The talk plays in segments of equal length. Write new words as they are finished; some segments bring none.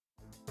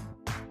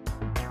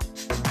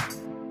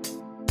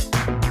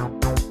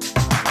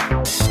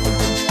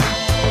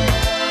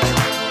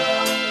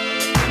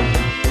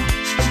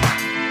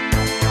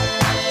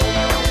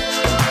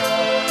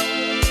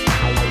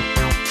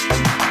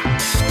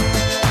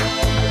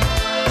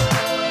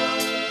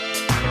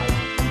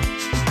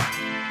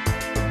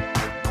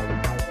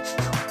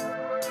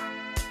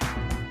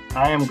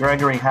I am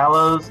Gregory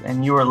Hallows,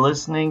 and you are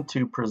listening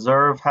to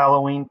Preserve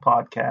Halloween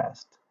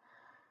Podcast.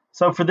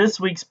 So, for this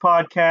week's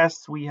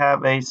podcast, we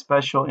have a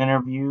special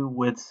interview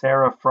with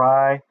Sarah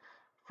Frey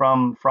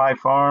from Frey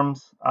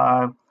Farms.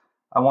 I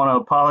want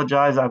to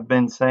apologize. I've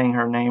been saying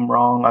her name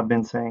wrong. I've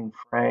been saying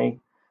Frey.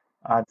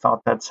 I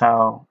thought that's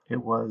how it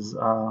was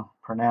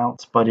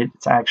pronounced, but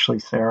it's actually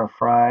Sarah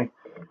Frey.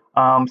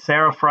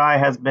 Sarah Frey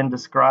has been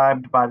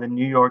described by the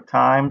New York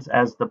Times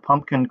as the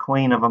Pumpkin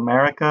Queen of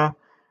America.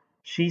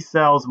 She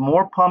sells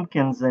more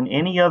pumpkins than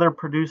any other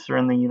producer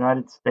in the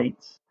United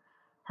States.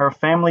 Her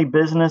family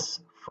business,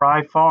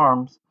 Frey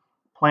Farms,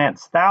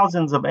 plants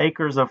thousands of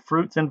acres of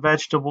fruits and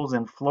vegetables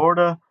in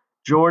Florida,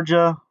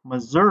 Georgia,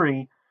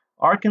 Missouri,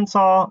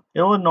 Arkansas,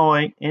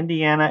 Illinois,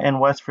 Indiana, and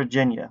West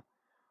Virginia.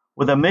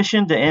 With a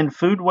mission to end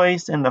food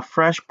waste in the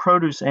fresh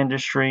produce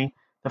industry,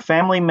 the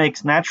family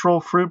makes natural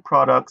fruit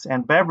products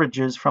and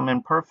beverages from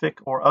imperfect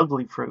or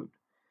ugly fruit.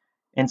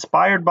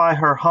 Inspired by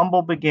her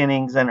humble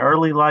beginnings and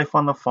early life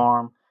on the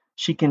farm,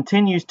 she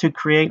continues to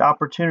create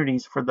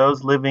opportunities for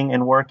those living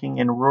and working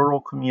in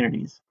rural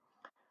communities.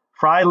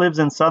 Frey lives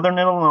in southern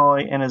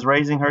Illinois and is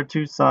raising her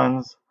two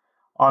sons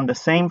on the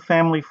same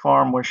family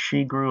farm where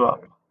she grew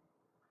up.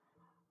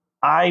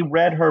 I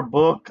read her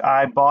book,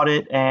 I bought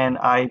it, and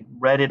I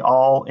read it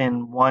all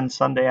in one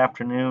Sunday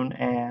afternoon.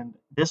 And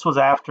this was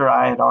after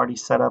I had already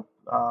set up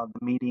the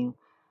meeting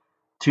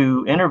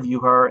to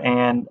interview her.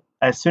 And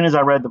as soon as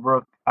I read the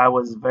book, I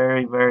was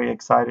very, very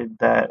excited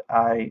that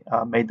I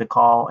made the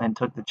call and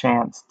took the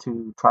chance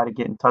to try to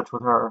get in touch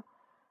with her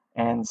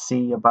and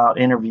see about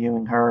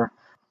interviewing her.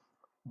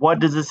 What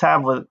does this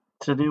have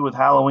to do with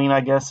Halloween,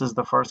 I guess, is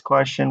the first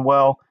question.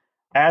 Well,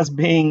 as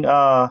being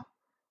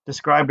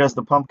described as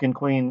the Pumpkin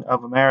Queen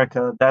of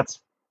America,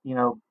 that's,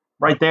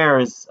 right there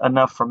is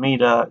enough for me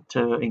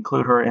to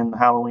include her in the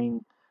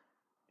Halloween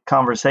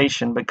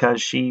conversation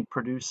because she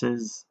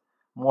produces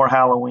more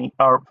Halloween,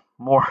 or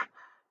more,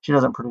 she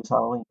doesn't produce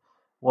Halloween.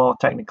 Well,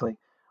 technically,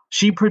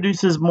 she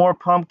produces more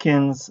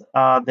pumpkins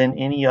than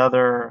any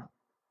other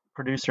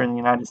producer in the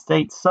United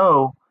States.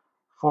 So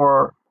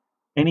for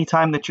any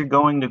time that you're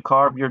going to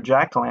carve your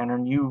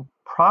jack-o'-lantern, you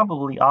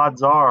probably,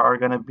 odds are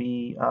going to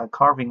be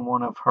carving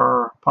one of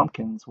her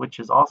pumpkins, which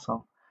is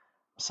awesome.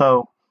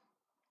 So,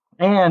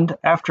 and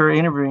after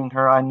interviewing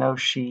her, I know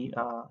she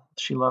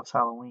loves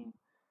Halloween.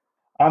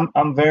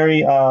 I'm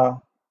very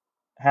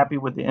happy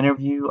with the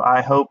interview.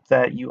 I hope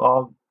that you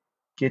all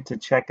get to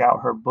check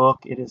out her book.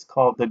 It is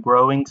called The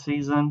Growing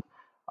Season.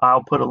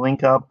 I'll put a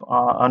link up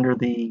under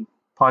the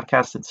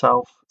podcast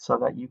itself so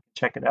that you can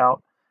check it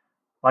out.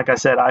 Like I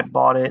said, I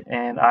bought it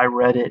and I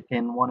read it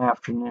in one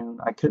afternoon.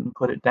 I couldn't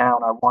put it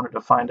down. I wanted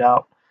to find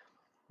out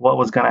what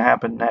was going to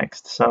happen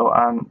next. So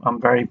I'm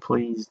very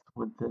pleased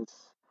with this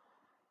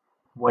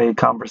way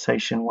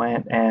conversation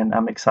went, and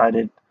I'm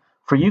excited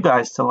for you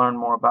guys to learn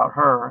more about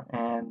her.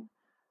 And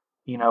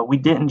we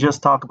didn't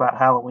just talk about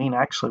Halloween.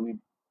 Actually, we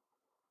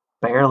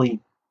barely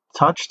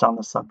touched on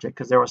the subject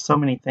because there were so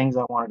many things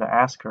I wanted to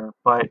ask her.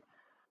 But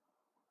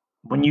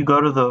when you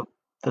go to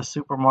the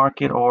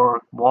supermarket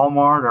or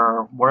Walmart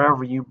or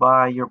wherever you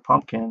buy your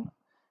pumpkin,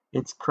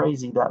 it's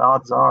crazy that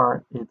odds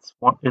are it's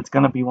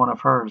going to be one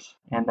of hers,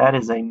 and that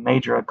is a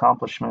major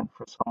accomplishment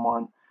for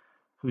someone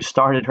who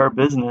started her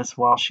business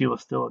while she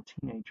was still a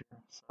teenager.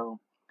 So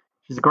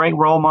she's a great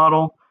role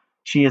model.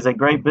 She is a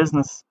great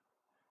business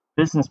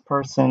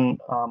person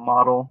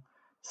model.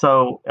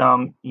 So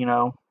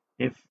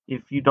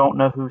if you don't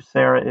know who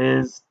Sarah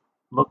is,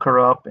 look her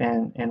up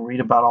and read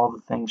about all the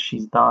things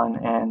she's done,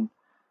 and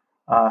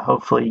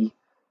hopefully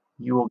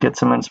you will get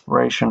some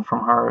inspiration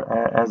from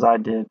her as I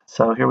did.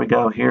 So here we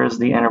go. Here's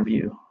the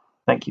interview.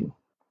 Thank you.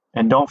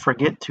 And don't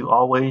forget to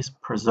always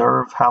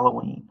preserve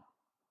Halloween.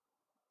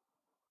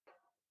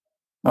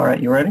 All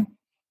right, you ready?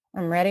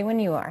 I'm ready when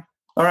you are.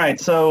 All right,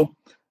 so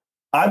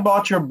I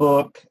bought your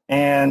book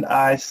and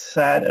I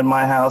sat in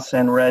my house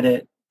and read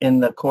it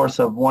in the course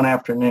of one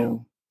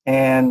afternoon.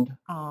 And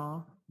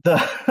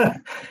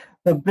the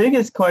the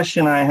biggest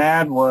question I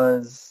had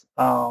was,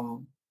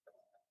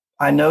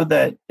 I know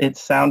that it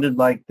sounded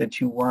like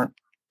that you weren't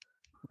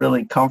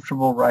really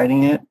comfortable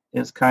writing it.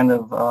 It's kind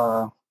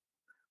of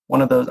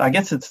one of those, I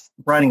guess it's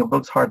writing a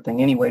book's a hard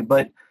thing anyway,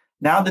 but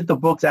now that the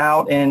book's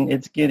out and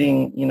it's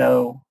getting,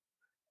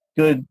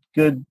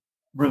 good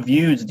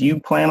reviews, do you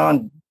plan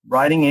on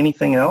writing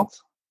anything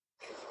else?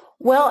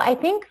 Well, I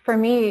think for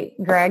me,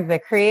 Greg, the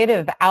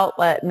creative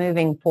outlet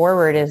moving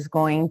forward is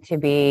going to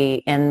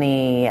be in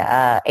the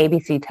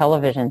ABC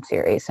television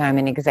series. So I'm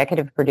an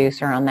executive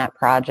producer on that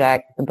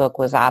project. The book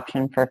was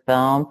optioned for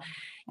film.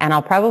 And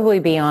I'll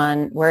probably be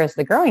on, whereas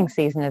the growing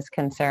season is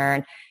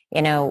concerned,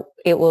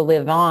 it will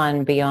live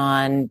on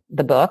beyond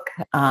the book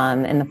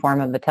in the form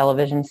of the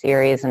television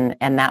series. And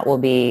that will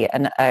be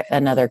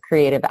another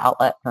creative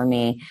outlet for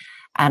me.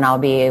 And I'll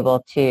be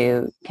able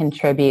to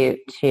contribute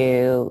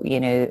to,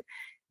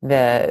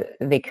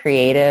 the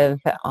creative.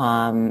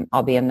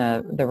 I'll be in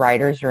the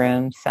writer's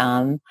room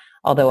some,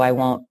 although I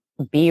won't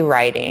be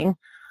writing.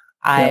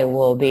 I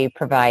will be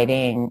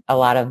providing a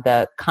lot of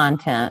the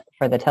content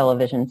for the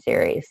television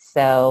series.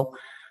 So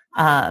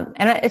And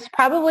it's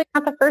probably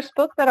not the first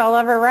book that I'll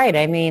ever write.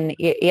 I mean,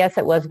 yes,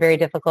 it was very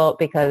difficult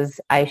because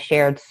I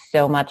shared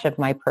so much of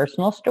my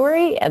personal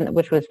story, and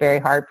which was very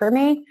hard for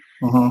me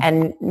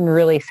and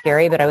really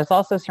scary. But I was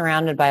also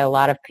surrounded by a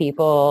lot of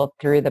people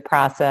through the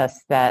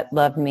process that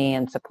loved me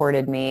and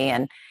supported me,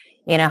 and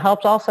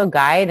helped also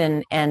guide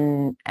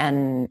and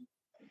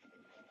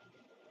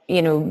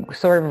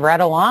sort of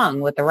read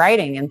along with the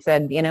writing and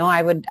said,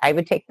 I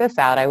would take this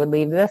out, I would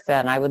leave this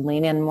in, I would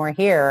lean in more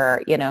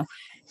here,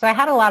 So I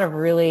had a lot of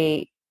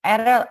really,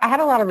 I had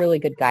a lot of really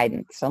good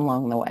guidance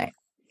along the way.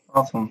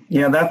 Awesome.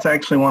 Yeah, that's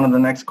actually one of the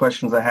next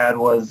questions I had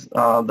was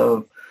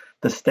the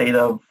state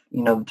of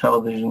the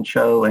television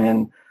show,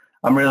 and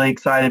I'm really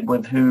excited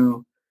with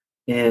who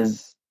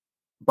is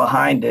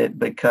behind it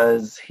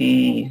because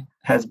he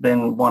has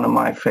been one of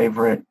my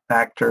favorite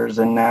actors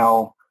and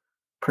now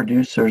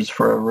producers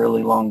for a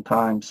really long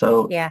time.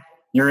 So yeah,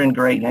 you're in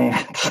great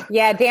hands.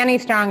 Yeah, Danny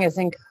Strong is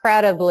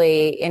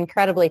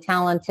incredibly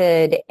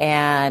talented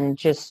and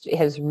just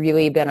has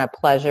really been a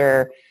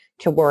pleasure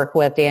to work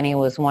with. Danny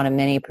was one of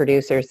many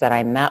producers that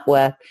I met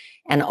with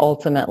and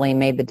ultimately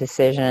made the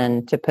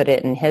decision to put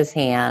it in his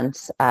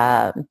hands.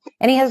 And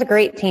he has a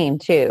great team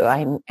too.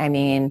 I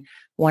mean,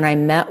 when I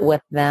met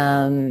with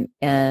them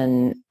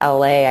in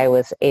LA, I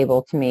was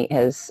able to meet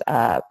his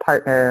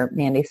partner,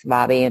 Mandy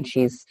Savabi, and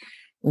she's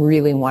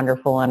really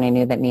wonderful. And I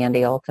knew that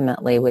Mandy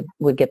ultimately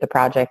would get the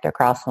project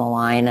across the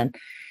line.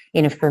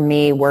 And, for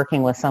me,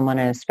 working with someone,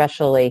 and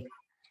especially,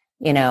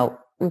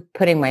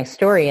 putting my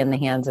story in the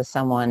hands of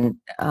someone,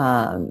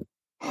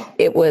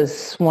 it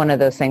was one of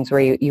those things where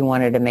you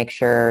wanted to make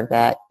sure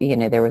that,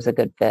 there was a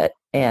good fit.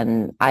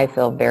 And I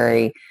feel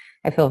very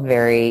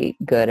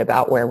good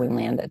about where we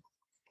landed.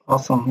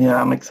 Awesome. Yeah,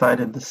 I'm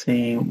excited to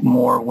see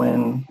more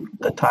when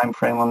the time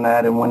frame on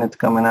that and when it's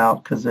coming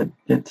out because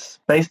it's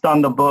based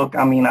on the book.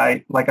 I mean,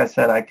 like I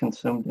said, I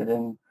consumed it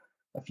in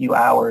a few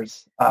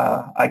hours.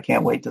 I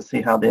can't wait to see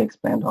how they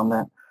expand on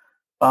that.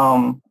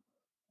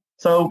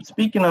 So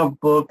speaking of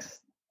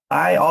books,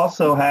 I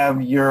also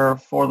have your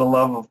For the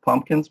Love of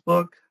Pumpkins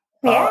book.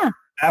 Yeah.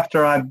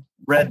 After I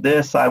read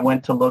this, I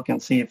went to look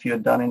and see if you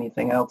had done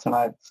anything else, and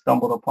I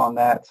stumbled upon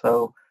that.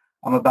 So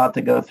I'm about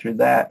to go through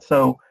that.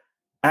 So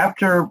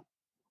after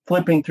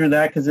flipping through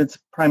that, because it's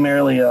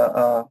primarily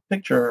a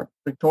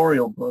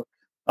pictorial book,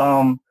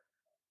 do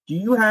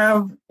you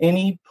have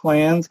any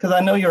plans? Because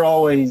I know you're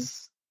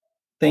always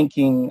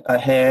thinking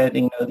ahead.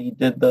 You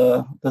did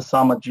the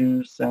Sama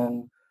juice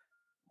and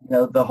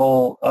the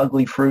whole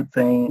ugly fruit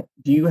thing.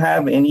 Do you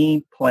have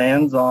any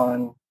plans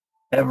on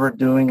ever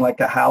doing like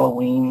a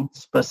Halloween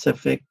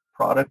specific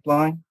product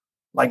line,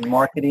 like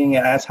marketing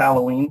as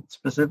Halloween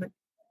specific?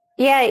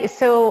 Yeah,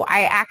 so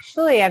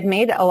I've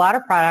made a lot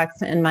of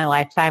products in my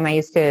lifetime. I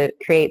used to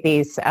create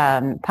these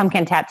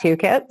pumpkin tattoo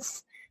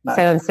kits. Nice.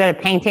 So instead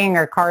of painting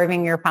or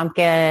carving your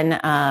pumpkin,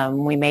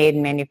 we had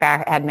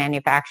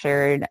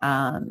manufactured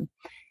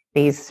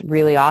these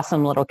really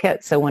awesome little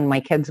kits. So when my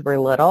kids were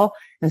little,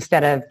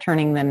 instead of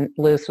turning them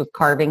loose with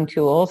carving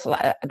tools,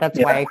 that's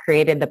why I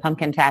created the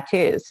pumpkin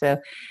tattoos, so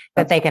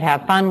that they could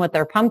have fun with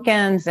their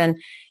pumpkins. And,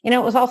 it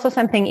was also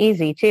something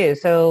easy too.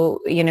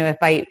 So, if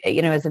I,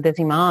 as a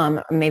busy mom,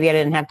 maybe I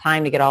didn't have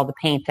time to get all the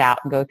paint out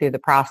and go through the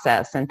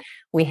process. And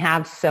we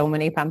have so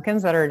many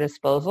pumpkins at our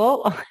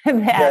disposal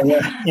that,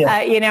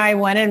 I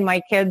wanted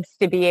my kids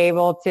to be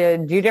able to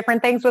do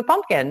different things with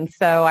pumpkins.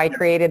 So I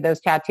created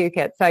those tattoo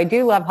kits. So I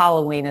do love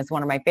Halloween. It's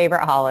one of my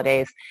favorite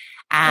holidays.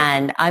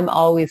 And I'm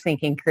always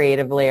thinking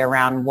creatively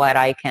around what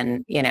I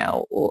can,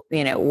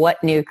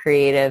 what new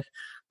creative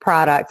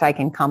products I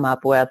can come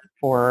up with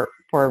for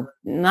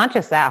not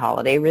just that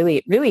holiday,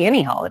 really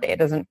any holiday.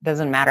 It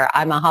doesn't matter.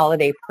 I'm a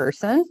holiday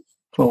person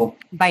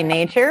by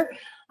nature.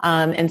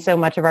 And so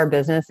much of our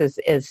business is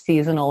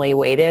seasonally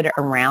weighted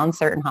around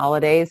certain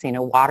holidays,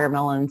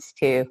 watermelons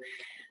to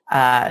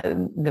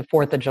the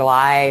 4th of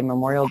July,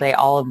 Memorial Day,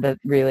 all of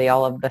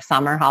the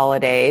summer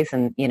holidays,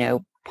 and,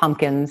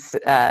 pumpkins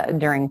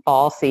during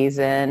fall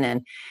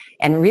season,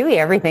 and really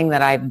everything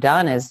that I've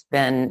done has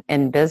been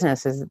in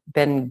business has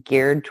been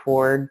geared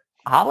toward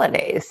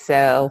holidays.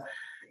 So,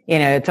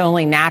 it's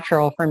only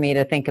natural for me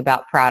to think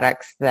about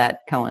products that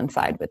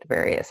coincide with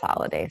various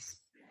holidays.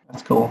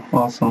 That's cool.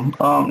 Awesome.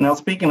 Now,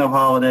 speaking of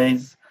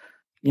holidays,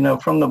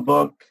 from the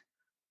book,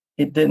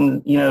 it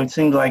didn't, it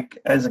seemed like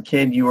as a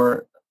kid,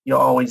 you're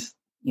always,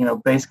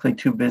 basically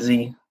too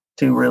busy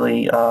to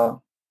really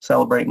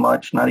celebrate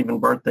much, not even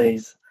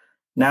birthdays.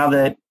 Now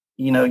that,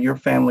 your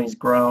family's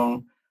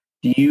grown,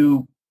 do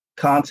you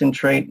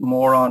concentrate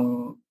more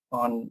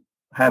on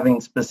having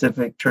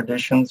specific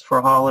traditions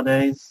for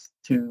holidays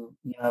to,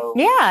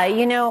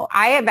 Yeah,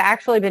 I have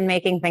actually been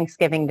making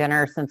Thanksgiving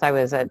dinner since I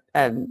was a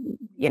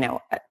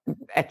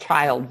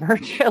child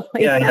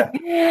virtually.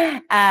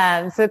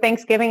 So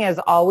Thanksgiving has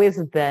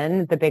always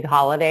been the big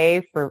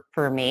holiday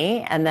for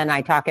me. And then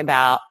I talk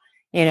about,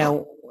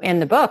 in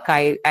the book,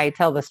 I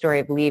tell the story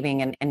of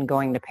leaving and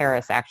going to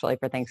Paris actually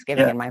for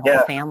Thanksgiving, and my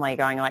whole family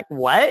going like,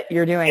 what?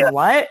 You're doing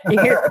what?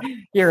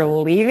 You're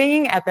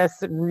leaving at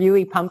this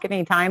really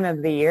pumpkin-y time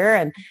of the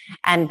year.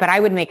 But I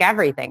would make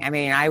everything. I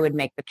mean, I would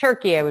make the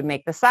turkey, I would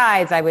make the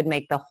sides, I would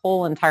make the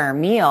whole entire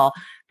meal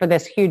for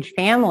this huge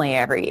family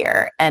every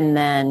year. And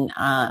then,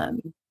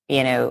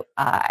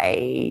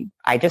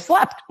 I just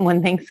left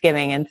one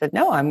Thanksgiving and said,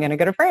 no, I'm going to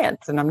go to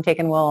France, and I'm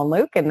taking Will and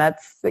Luke, and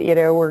that's,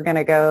 we're going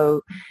to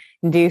go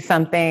do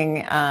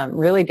something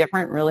really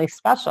different, really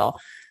special.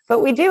 But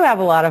we do have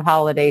a lot of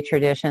holiday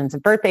traditions.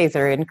 Birthdays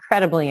are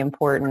incredibly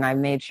important. I've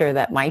made sure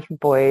that my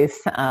boys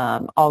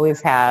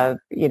always have,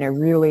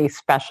 really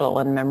special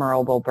and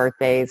memorable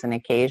birthdays and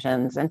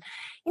occasions. And,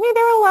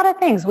 there are a lot of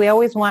things we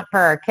always want for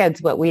our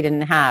kids, what we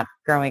didn't have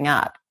growing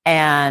up.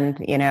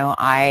 And,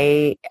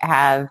 I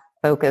have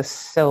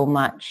focused so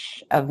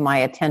much of my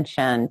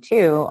attention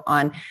too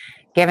on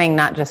giving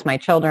not just my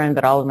children,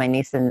 but all of my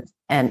nieces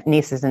and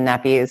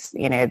nephews,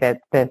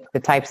 the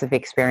types of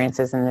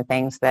experiences and the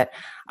things that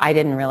I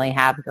didn't really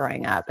have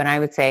growing up. And I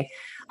would say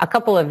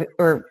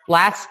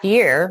last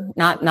year,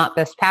 not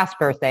this past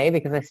birthday,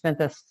 because I spent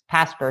this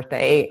past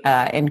birthday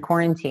in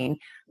quarantine,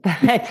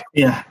 but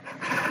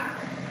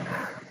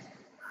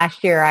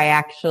last year I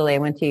actually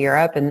went to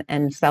Europe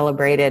and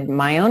celebrated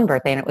my own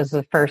birthday. And it was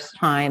the first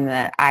time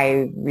that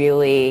I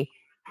really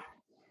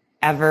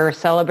ever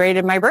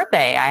celebrated my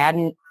birthday. I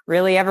hadn't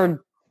really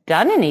ever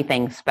done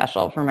anything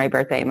special for my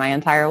birthday my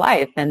entire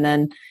life. And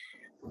then,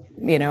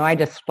 I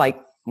just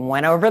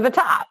went over the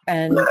top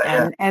and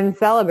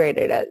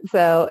celebrated it.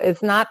 So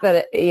it's not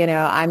that,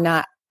 I'm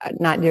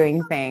not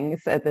doing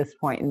things at this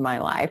point in my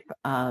life.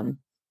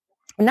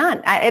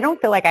 I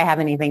don't feel like I have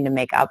anything to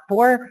make up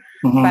for,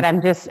 but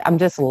I'm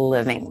just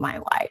living my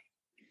life.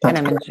 That's and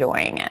I'm great.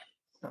 Enjoying it.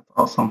 That's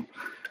awesome.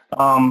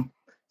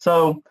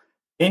 So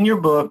in your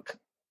book,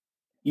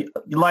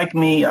 like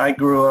me, I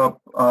grew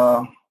up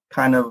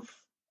kind of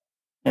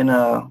in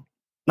a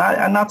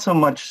not so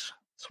much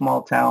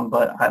small town,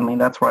 but I mean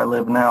that's where I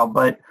live now.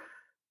 But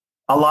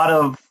a lot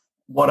of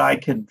what I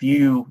could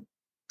view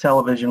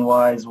television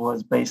wise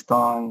was based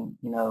on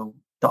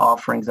the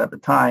offerings at the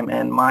time,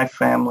 and my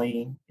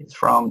family is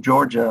from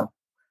Georgia,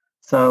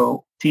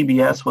 so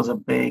TBS was a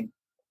big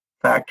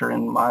factor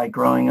in my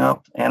growing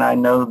up. And I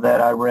know that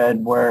I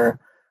read where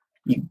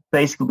you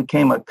basically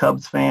became a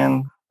Cubs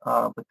fan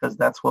because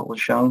that's what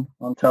was shown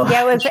on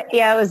television.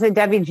 It was a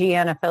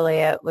WGN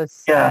affiliate.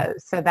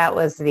 So that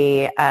was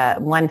the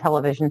one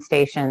television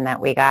station that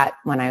we got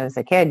when I was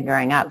a kid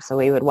growing up. So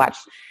we would watch,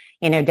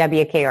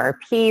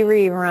 WKRP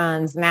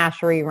reruns, MASH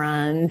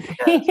reruns.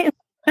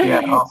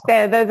 Yeah, awesome.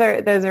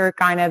 So those are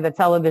kind of the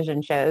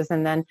television shows.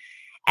 And then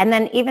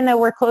even though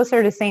we're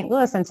closer to St.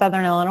 Louis and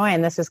Southern Illinois,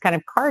 and this is kind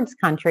of Cards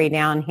country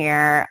down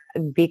here,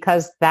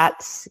 because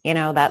that's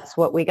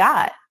what we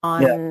got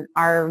on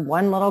our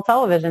one little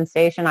television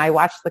station. I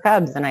watched the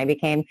Cubs and I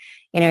became,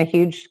 a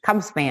huge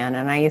Cubs fan,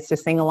 and I used to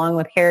sing along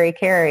with Harry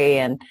Carey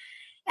and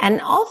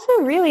also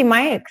really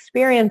my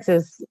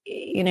experiences,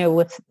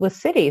 with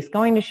cities,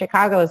 going to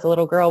Chicago as a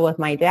little girl with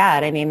my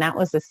dad. I mean, that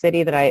was the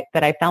city that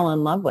I fell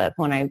in love with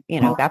when I,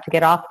 got to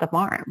get off the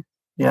farm.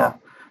 Yeah.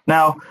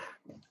 Now,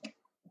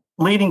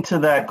 leading to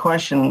that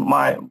question,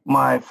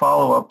 my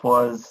follow-up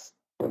was,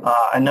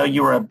 I know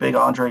you were a big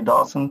Andre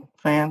Dawson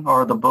fan,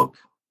 or the book.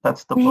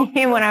 That's the book.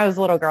 When I was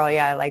a little girl,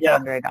 I liked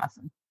Andre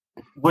Dawson.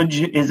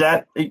 Is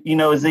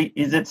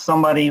it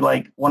somebody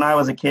like when I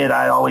was a kid,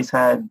 I always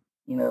had,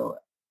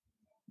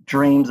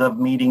 dreams of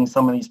meeting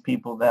some of these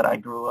people that I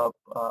grew up,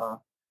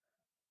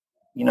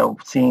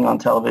 seeing on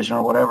television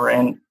or whatever.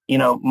 And,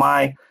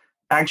 my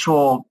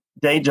actual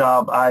day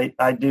job,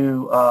 I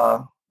do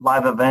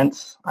live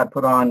events. I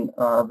put on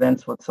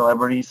events with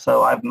celebrities.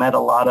 So I've met a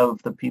lot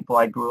of the people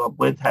I grew up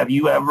with. Have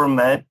you ever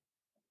met,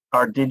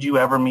 or did you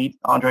ever meet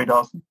Andre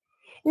Dawson?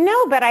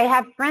 No, but I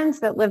have friends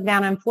that live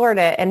down in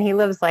Florida, and he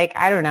lives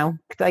I don't know,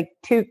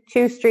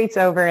 two streets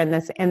over in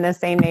the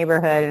same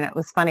neighborhood. And it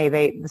was funny.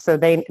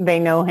 They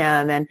know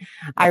him. And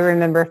I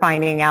remember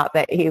finding out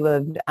that he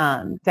lived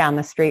down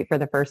the street for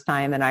the first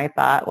time. And I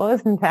thought, well,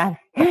 isn't that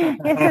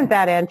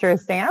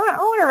interesting? I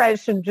wonder if I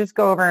should just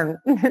go over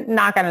and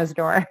knock on his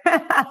door.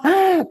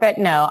 But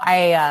no,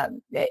 I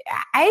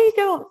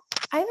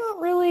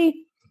don't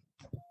really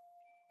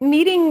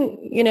meeting,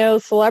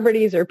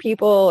 celebrities or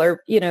people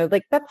or,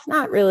 that's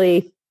not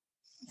really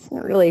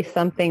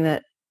something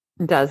that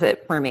does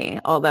it for me.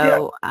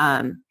 Although,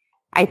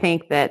 I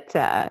think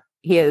that,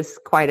 he has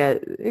quite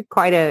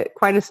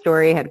a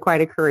story, had quite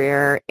a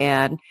career.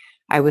 And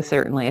I was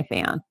certainly a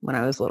fan when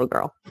I was a little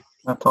girl.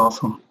 That's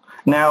awesome.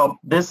 Now,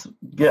 this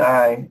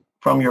guy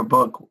from your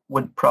book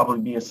would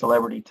probably be a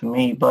celebrity to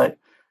me, but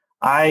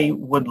I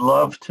would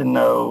love to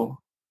know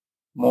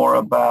more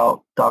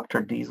about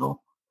Dr.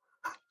 Diesel.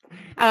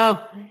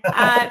 Oh,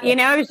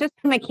 I was just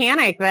a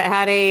mechanic that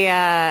had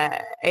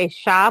a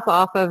shop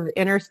off of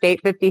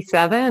Interstate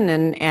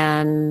 57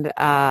 and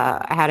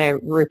had a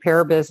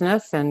repair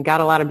business and got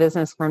a lot of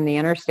business from the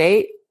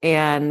interstate.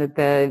 And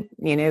the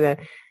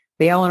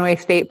the Illinois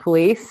State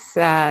Police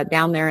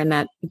down there in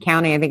that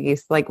county. I think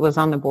he's was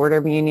on the border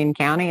of Union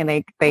County,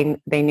 and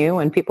they knew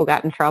when people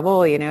got in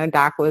trouble.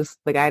 Doc was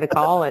the guy to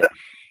call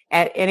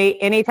at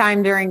any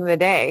time during the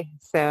day.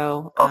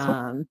 So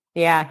Awesome.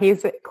 yeah,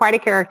 he's quite a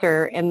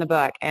character in the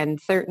book,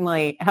 and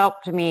certainly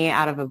helped me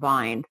out of a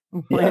bind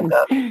when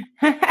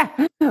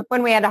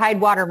when we had to hide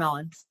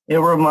watermelons. It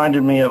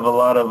reminded me of a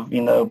lot of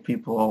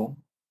people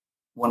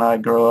when I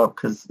grow up,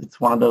 because it's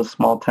one of those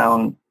small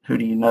town who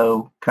do you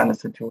know kind of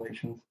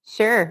situations.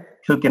 Sure.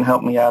 Who can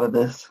help me out of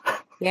this?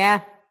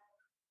 Yeah.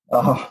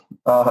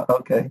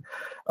 Okay.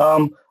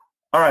 All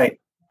right.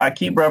 I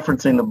keep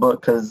referencing the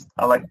book because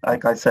like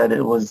I said,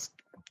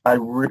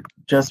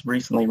 just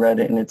recently read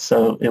it, and I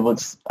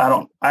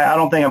don't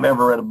think I've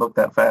ever read a book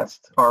that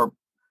fast, or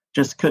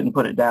just couldn't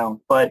put it down.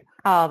 But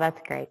oh,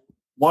 that's great.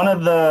 One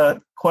of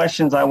the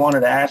questions I wanted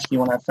to ask you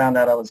when I found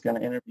out I was going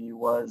to interview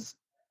was,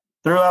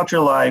 throughout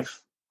your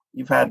life,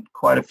 you've had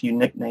quite a few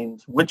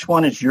nicknames. Which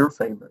one is your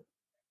favorite?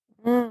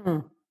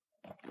 My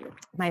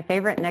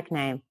favorite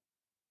nickname.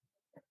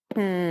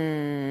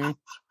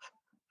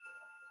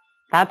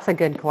 That's a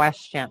good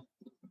question.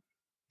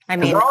 I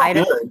mean,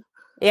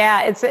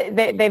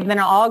 they've been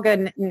all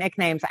good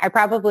nicknames.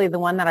 The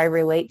one that I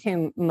relate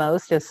to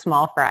most is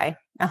Small Frey.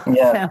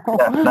 Yeah,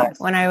 nice.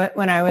 When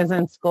I was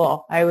in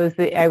school, I was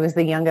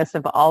the youngest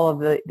of all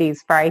of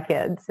these Frey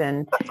kids,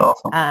 and that's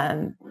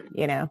awesome.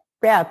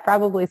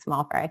 Probably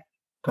Small Frey.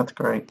 That's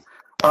great.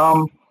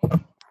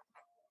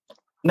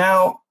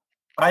 Now,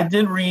 I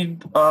did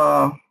read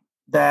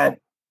that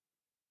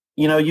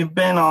you've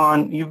been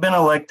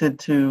elected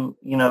to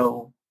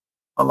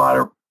a lot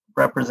of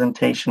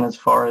representation as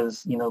far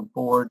as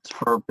boards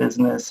for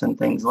business and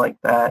things like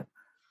that.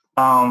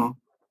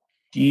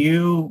 Do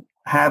you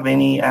have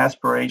any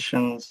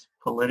aspirations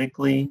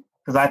politically?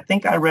 Because I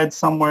think I read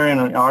somewhere in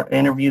an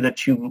interview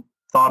that you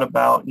thought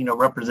about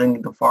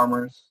representing the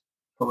farmers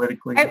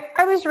politically.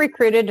 I was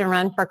recruited to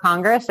run for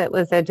Congress. It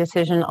was a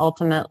decision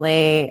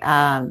ultimately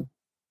that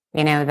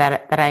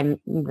I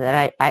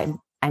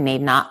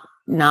made not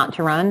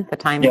to run. The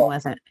timing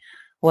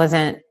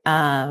wasn't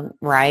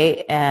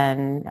right,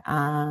 and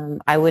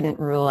I wouldn't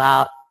rule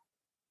out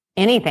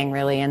anything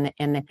really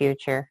in the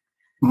future.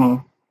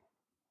 Mm-hmm.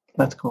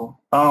 That's cool.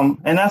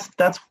 And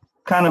that's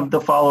kind of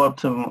the follow up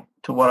to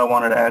what I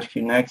wanted to ask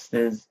you next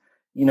is,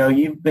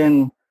 you've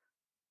been,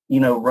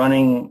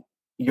 running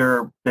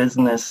your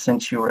business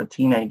since you were a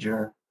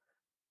teenager.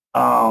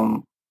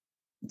 Do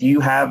you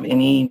have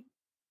any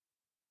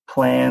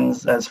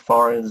plans as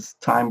far as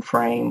time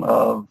frame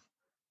of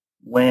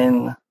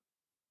when,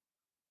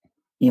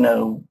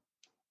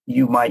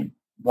 you might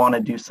want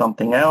to do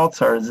something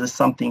else, or is this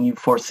something you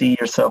foresee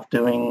yourself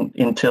doing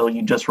until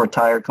you just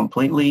retire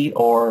completely?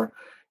 Or,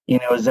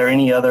 is there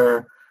any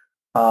other,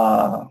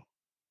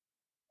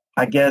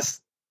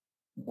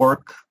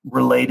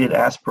 work-related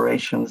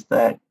aspirations,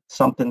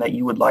 something that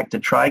you would like to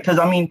try? Because,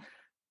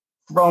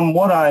 from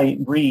what I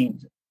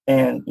read,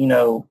 and,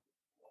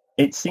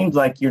 it seems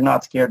like you're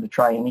not scared to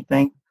try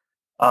anything.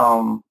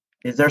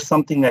 Is there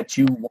something that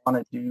you want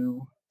to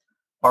do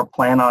or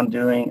plan on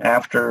doing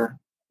after,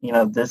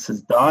 this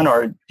is done?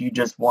 Or do you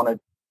just want to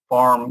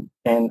farm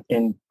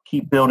and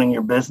keep building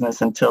your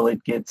business until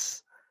it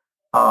gets,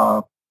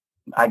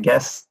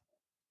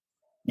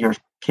 your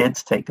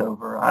kids take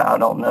over? I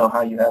don't know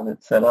how you have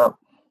it set up.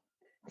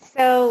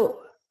 So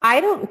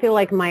I don't feel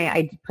like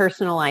my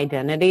personal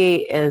identity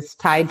is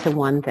tied to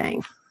one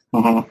thing.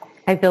 Mm-hmm.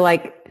 I feel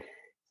like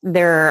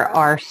there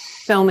are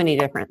so many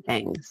different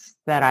things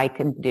that I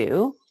could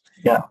do.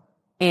 Yeah.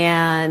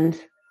 And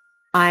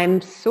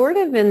I'm sort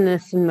of in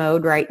this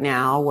mode right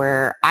now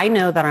where I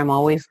know that I'm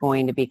always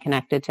going to be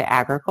connected to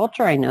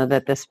agriculture. I know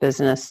that this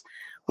business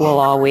will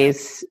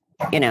always,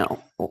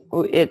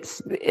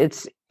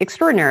 it's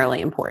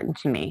extraordinarily important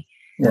to me.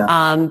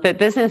 Yeah. But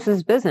business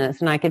is business,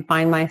 and I could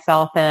find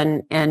myself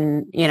in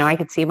I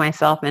could see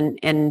myself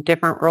in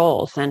different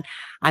roles. And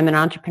I'm an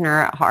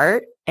entrepreneur at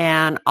heart,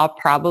 and I'll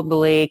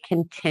probably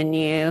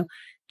continue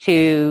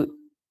to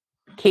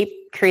keep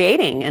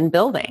creating and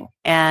building.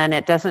 And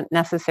it doesn't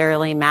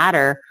necessarily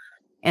matter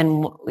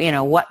in,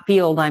 what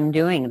field I'm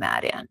doing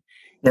that in.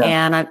 Yeah.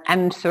 And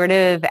I'm sort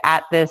of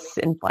at this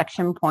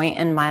inflection point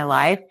in my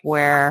life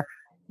where,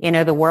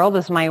 the world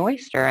is my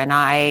oyster, and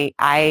I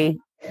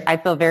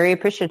feel very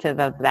appreciative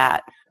of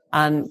that.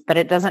 But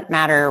it doesn't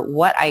matter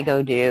what I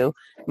go do.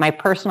 My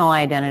personal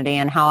identity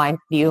and how I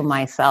view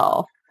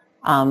myself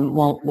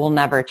will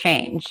never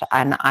change.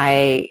 And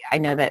I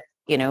know that,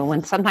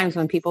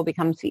 when people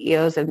become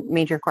CEOs of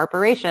major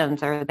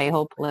corporations, or they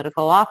hold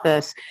political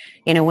office,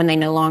 when they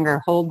no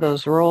longer hold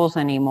those roles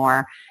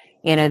anymore,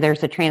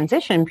 there's a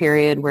transition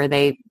period where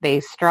they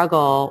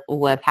struggle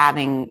with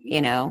having,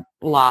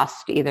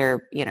 lost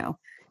either,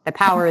 the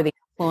power, the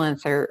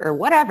influence, or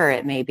whatever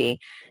it may be.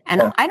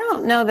 And I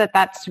don't know that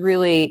that's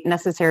really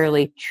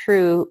necessarily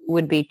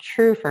would be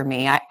true for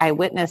me. I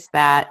witnessed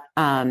that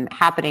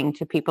happening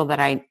to people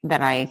that I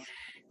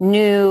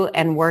knew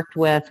and worked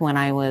with when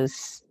I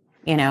was,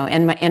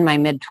 in my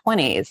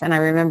mid-20s. And I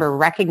remember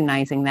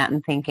recognizing that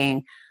and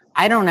thinking,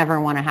 I don't ever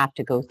want to have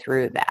to go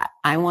through that.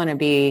 I want to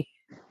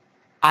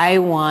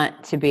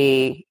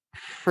be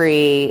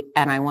free,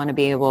 and I want to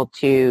be able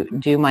to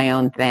do my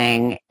own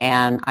thing,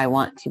 and I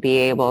want to be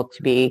able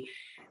to be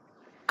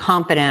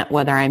confident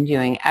whether I'm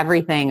doing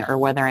everything or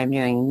whether I'm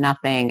doing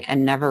nothing,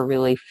 and never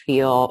really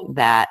feel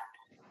that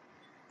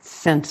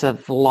sense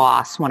of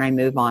loss when I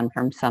move on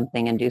from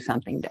something and do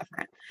something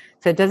different.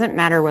 So it doesn't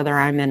matter whether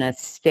I'm in a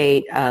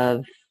state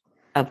of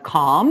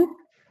calm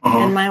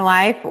in my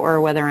life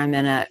or whether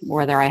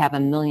whether I have a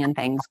million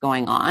things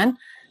going on.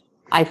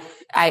 I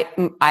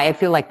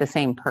feel like the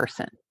same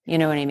person. You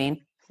know what I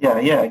mean?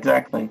 Yeah,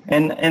 exactly.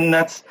 And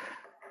that's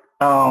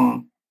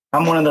I'm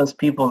one of those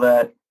people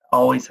that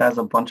always has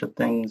a bunch of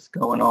things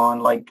going on.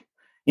 Like,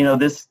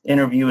 this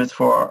interview is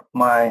for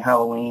my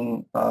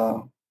Halloween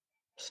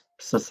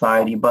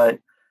society, but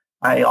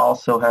I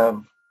also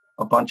have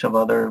a bunch of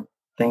other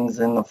things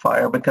in the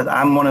fire because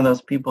I'm one of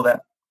those people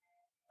that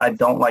I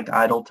don't like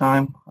idle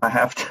time. I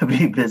have to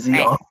be busy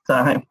Right. all the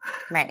time.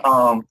 Right.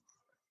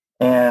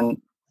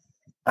 And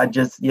I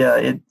just,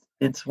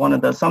 it's one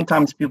of those,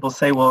 sometimes people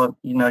say, well,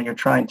 you're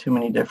trying too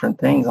many different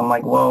things. I'm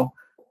like, well,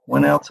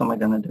 when else am I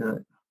going to do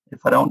it?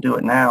 If I don't do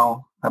it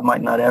now, I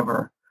might not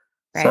ever.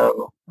 Right.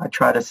 So I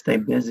try to stay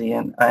busy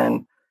and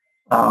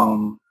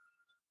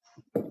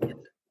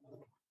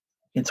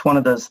it's one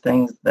of those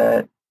things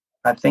that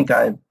I think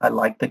I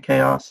like the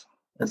chaos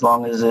as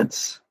long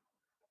as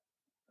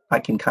I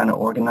can kind of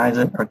organize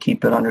it or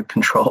keep it under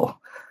control.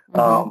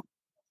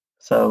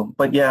 Mm-hmm.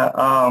 But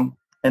yeah,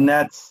 and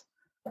that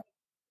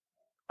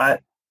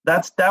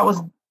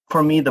was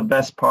for me the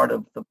best part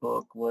of the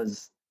book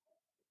was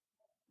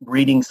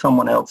reading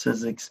someone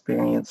else's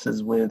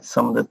experiences with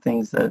some of the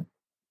things that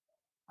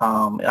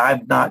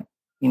I've not,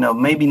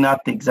 maybe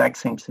not the exact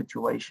same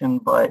situation,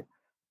 but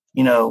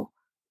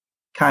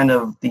kind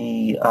of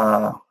the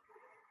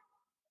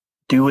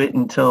do it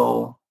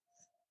until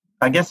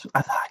I guess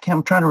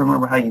I'm trying to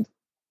remember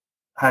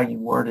how you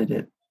worded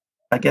it.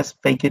 I guess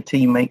fake it till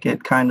you make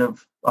it kind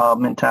of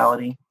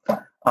mentality.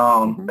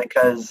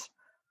 Because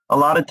a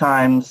lot of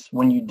times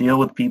when you deal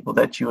with people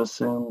that you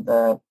assume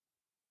that,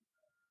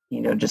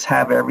 just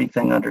have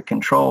everything under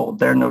control,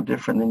 they're no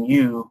different than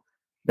you.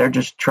 They're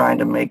just trying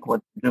to make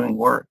what they're doing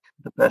work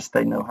the best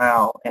they know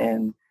how.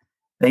 And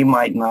they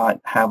might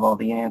not have all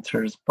the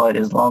answers, but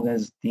as long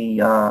as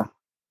the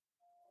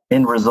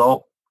end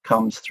result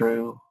comes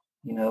through,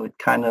 it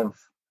kind of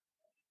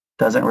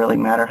doesn't really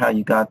matter how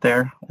you got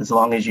there as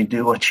long as you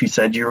do what you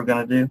said you were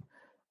going to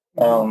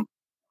do.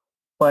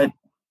 But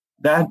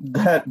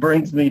that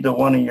brings me to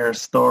one of your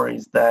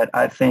stories that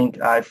I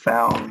think I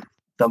found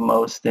the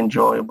most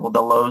enjoyable,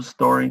 the Lowe's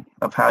story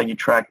of how you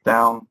tracked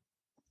down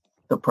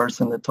the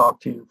person to talk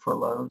to for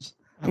Lowe's.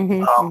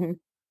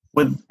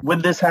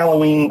 With this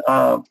Halloween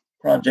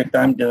project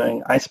I'm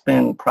doing, I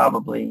spend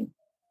probably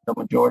the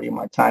majority of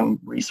my time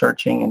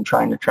researching and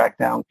trying to track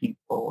down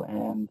people,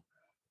 and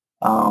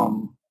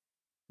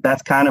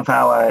that's kind of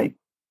how I,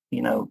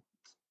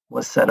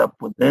 was set up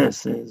with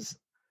this. Is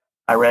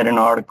I read an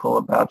article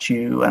about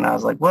you, and I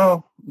was like,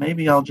 well,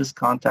 maybe I'll just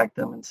contact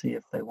them and see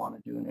if they want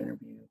to do an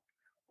interview.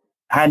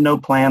 I had no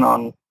plan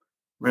on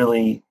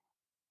really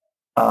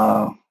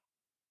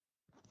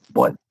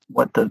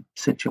what the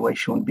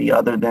situation would be,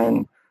 other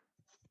than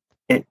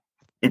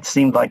it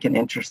seemed like an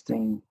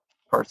interesting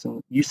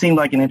person. You seemed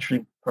like an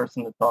interesting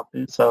person to talk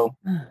to. So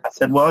I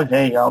said, well,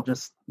 hey, I'll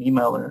just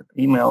email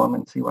them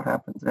and see what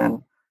happens.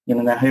 And,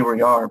 now here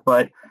we are.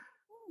 But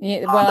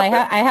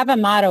I have a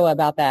motto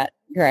about that,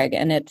 Greg,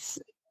 and it's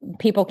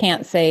people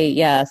can't say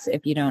yes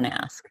if you don't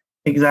ask.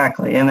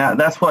 Exactly. And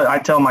that's what I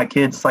tell my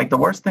kids. Like, the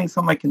worst thing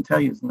somebody can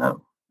tell you is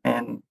no.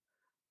 And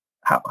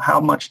how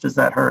much does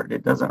that hurt?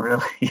 It doesn't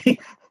really.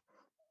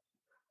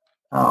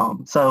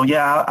 So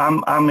yeah,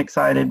 I'm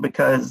excited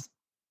because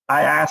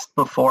I asked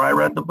before I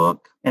read the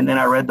book, and then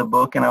I read the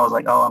book, and I was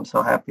like, oh, I'm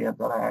so happy that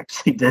I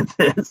actually did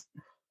this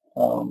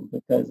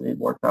because it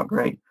worked out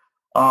great.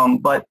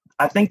 But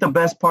I think the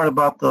best part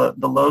about the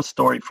Lowe's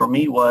story for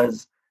me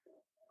was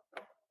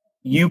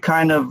you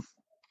kind of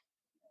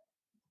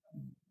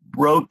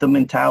wrote the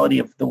mentality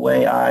of the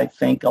way I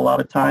think a lot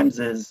of times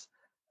is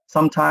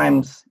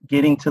sometimes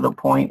getting to the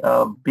point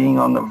of being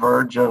on the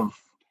verge of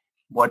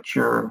what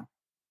you're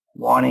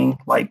wanting,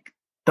 like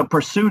the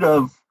pursuit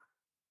of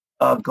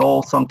a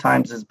goal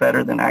sometimes is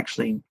better than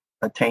actually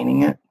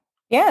attaining it.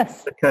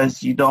 Yes.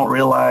 Because you don't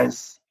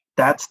realize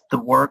that's the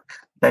work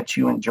that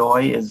you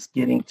enjoy, is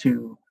getting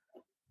to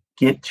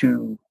get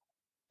to,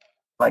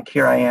 like,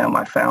 here I am,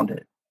 I found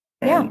it.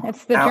 And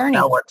it's the journey.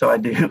 Now what do I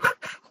do?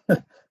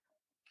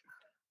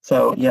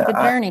 So it's the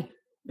journey.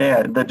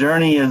 The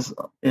journey is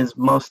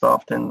most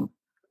often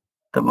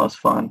the most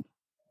fun,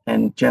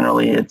 and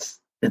generally it's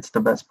the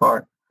best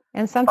part.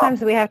 And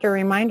sometimes we have to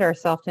remind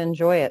ourselves to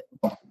enjoy it.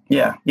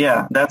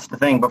 Yeah, that's the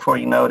thing. Before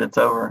you know it, it's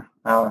over,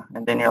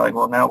 and then you're like,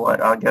 well, now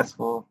what? I guess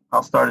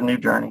I'll start a new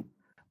journey.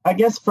 I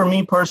guess for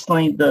me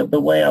personally, the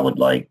way I would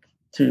like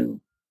to,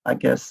 I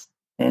guess,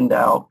 end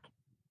out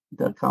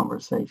the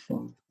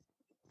conversation.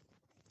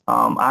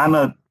 I'm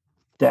a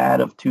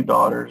dad of 2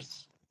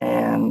 daughters,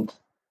 And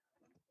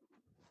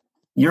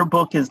your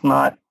book is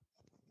not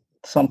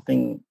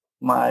something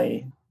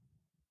my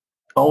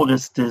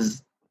oldest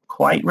is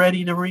quite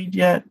ready to read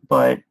yet,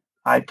 but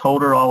I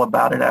told her all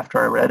about it after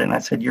I read it, and I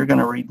said, you're going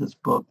to read this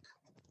book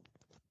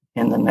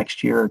in the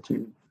next year or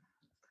two.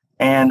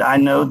 And I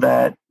know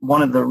that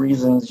one of the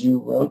reasons you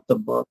wrote the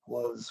book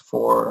was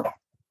for,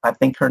 I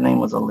think her name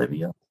was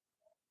Olivia.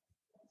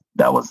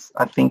 That was,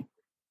 I think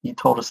you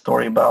told a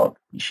story about,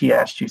 she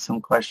asked you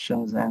some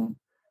questions and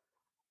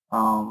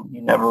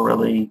you never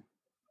really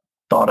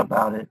thought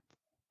about it.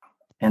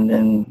 And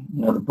then,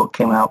 the book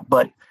came out.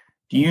 But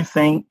do you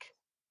think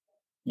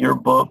your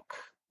book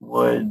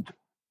would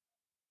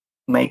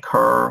make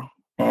her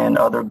and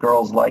other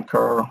girls like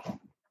her,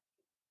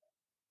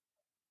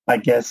 I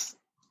guess,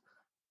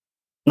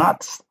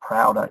 not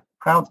proud.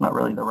 Proud's not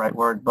really the right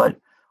word, but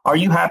are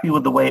you happy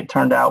with the way it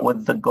turned out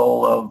with the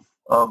goal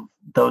of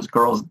those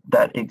girls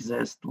that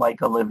exist,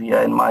 like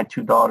Olivia and my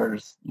two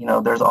daughters?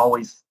 There's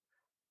always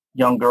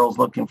young girls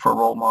looking for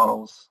role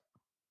models.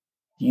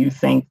 Do you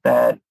think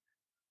that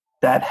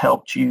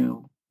helped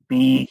you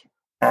be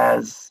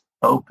as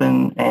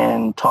open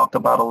and talk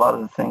about a lot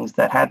of the things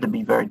that had to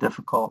be very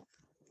difficult?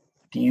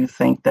 Do you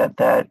think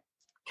that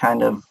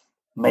kind of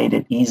made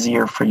it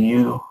easier for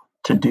you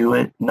to do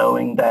it,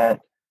 knowing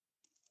that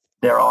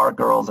there are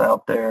girls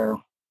out there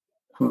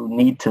who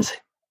need to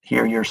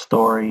hear your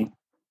story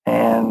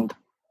and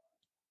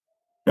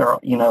they're,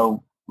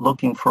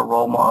 looking for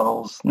role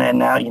models? And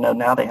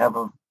now they have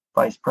a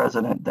vice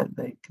president that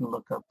they can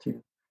look up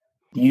to.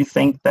 Do you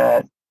think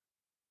that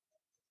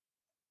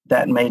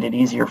made it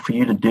easier for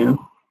you to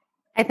do?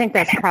 I think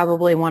that's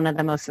probably one of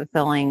the most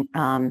fulfilling,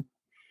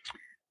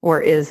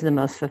 or is the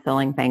most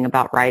fulfilling thing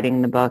about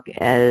writing the book,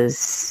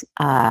 is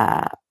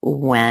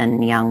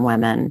when young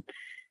women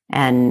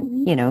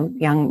and,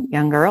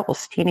 young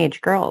girls,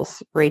 teenage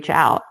girls, reach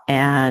out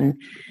and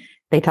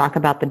they talk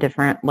about the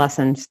different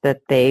lessons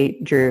that they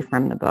drew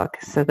from the book.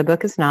 So the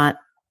book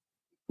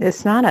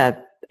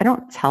I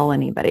don't tell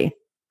anybody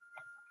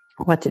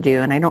what to do,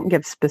 and I don't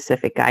give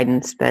specific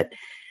guidance, but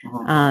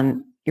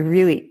you're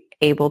really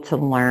able to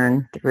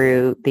learn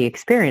through the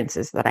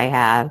experiences that I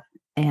have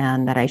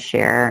and that I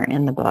share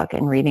in the book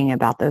and reading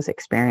about those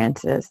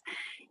experiences.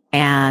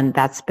 And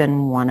that's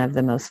been one of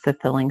the most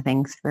fulfilling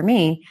things for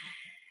me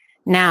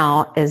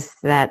now, is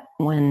that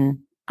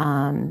when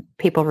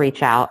people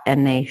reach out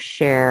and they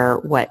share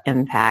what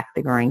impact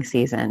the growing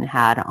season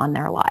had on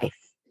their life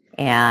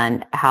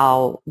and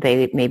how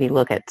they maybe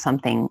look at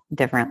something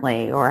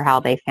differently, or how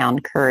they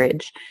found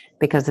courage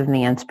because of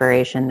the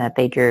inspiration that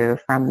they drew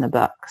from the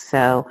book.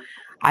 So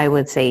I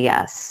would say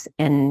yes.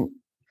 And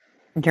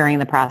during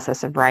the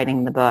process of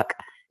writing the book,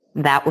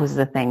 that was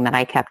the thing that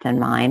I kept in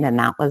mind. And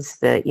that was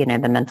the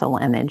mental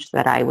image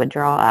that I would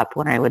draw up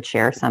when I would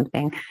share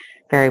something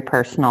very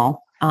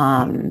personal.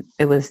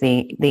 It was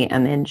the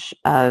image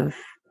of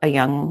a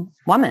young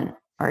woman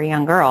or a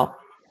young girl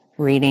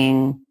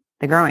reading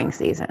The Growing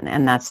Season.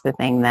 And that's the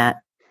thing that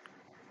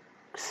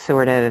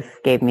sort of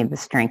gave me the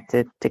strength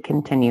to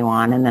continue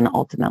on and then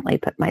ultimately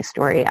put my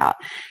story out.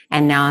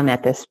 And now I'm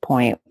at this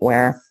point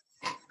where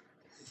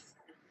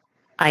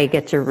I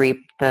get to reap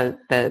the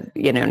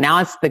now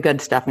it's the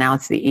good stuff. Now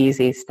it's the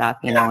easy stuff,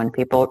 when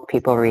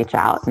people reach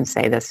out and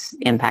say, this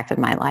impacted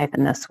my life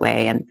in this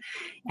way,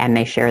 and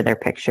they share their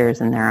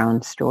pictures and their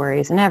own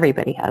stories. And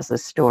everybody has a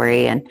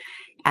story, and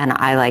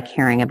I like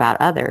hearing about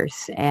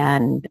others.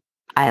 And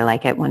I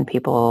like it when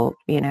people,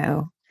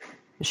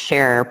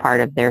 share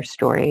part of their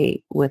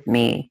story with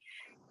me.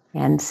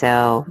 And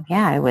so,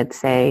 I would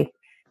say,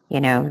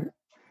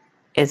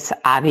 it's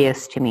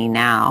obvious to me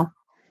now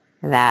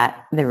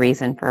that the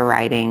reason for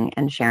writing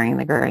and sharing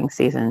The Growing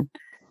Season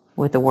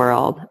with the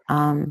world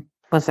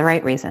was the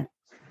right reason.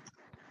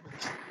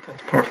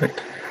 That's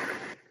perfect.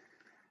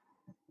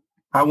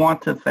 I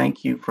want to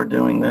thank you for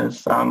doing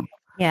this.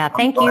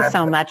 Thank you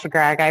so much,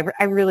 Greg.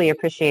 I really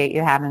appreciate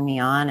you having me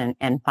on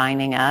and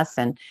finding us,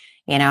 and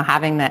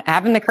having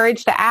the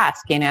courage to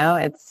ask.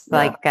 It's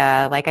like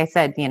I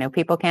said,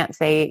 people can't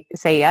say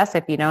yes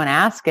if you don't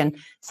ask, and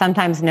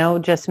sometimes no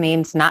just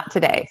means not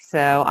today.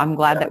 So I'm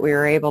glad that we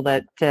were able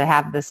to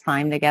have this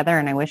time together,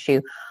 and I wish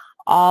you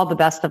all the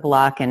best of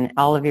luck in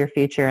all of your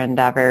future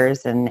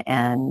endeavors, and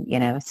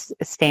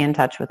stay in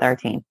touch with our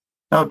team.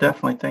 Oh,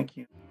 definitely. Thank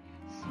you.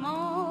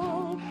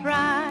 Small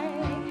fry,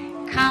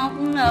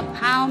 counting up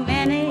how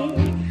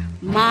many,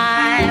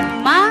 my,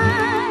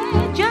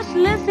 just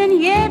listen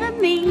here to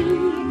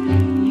me.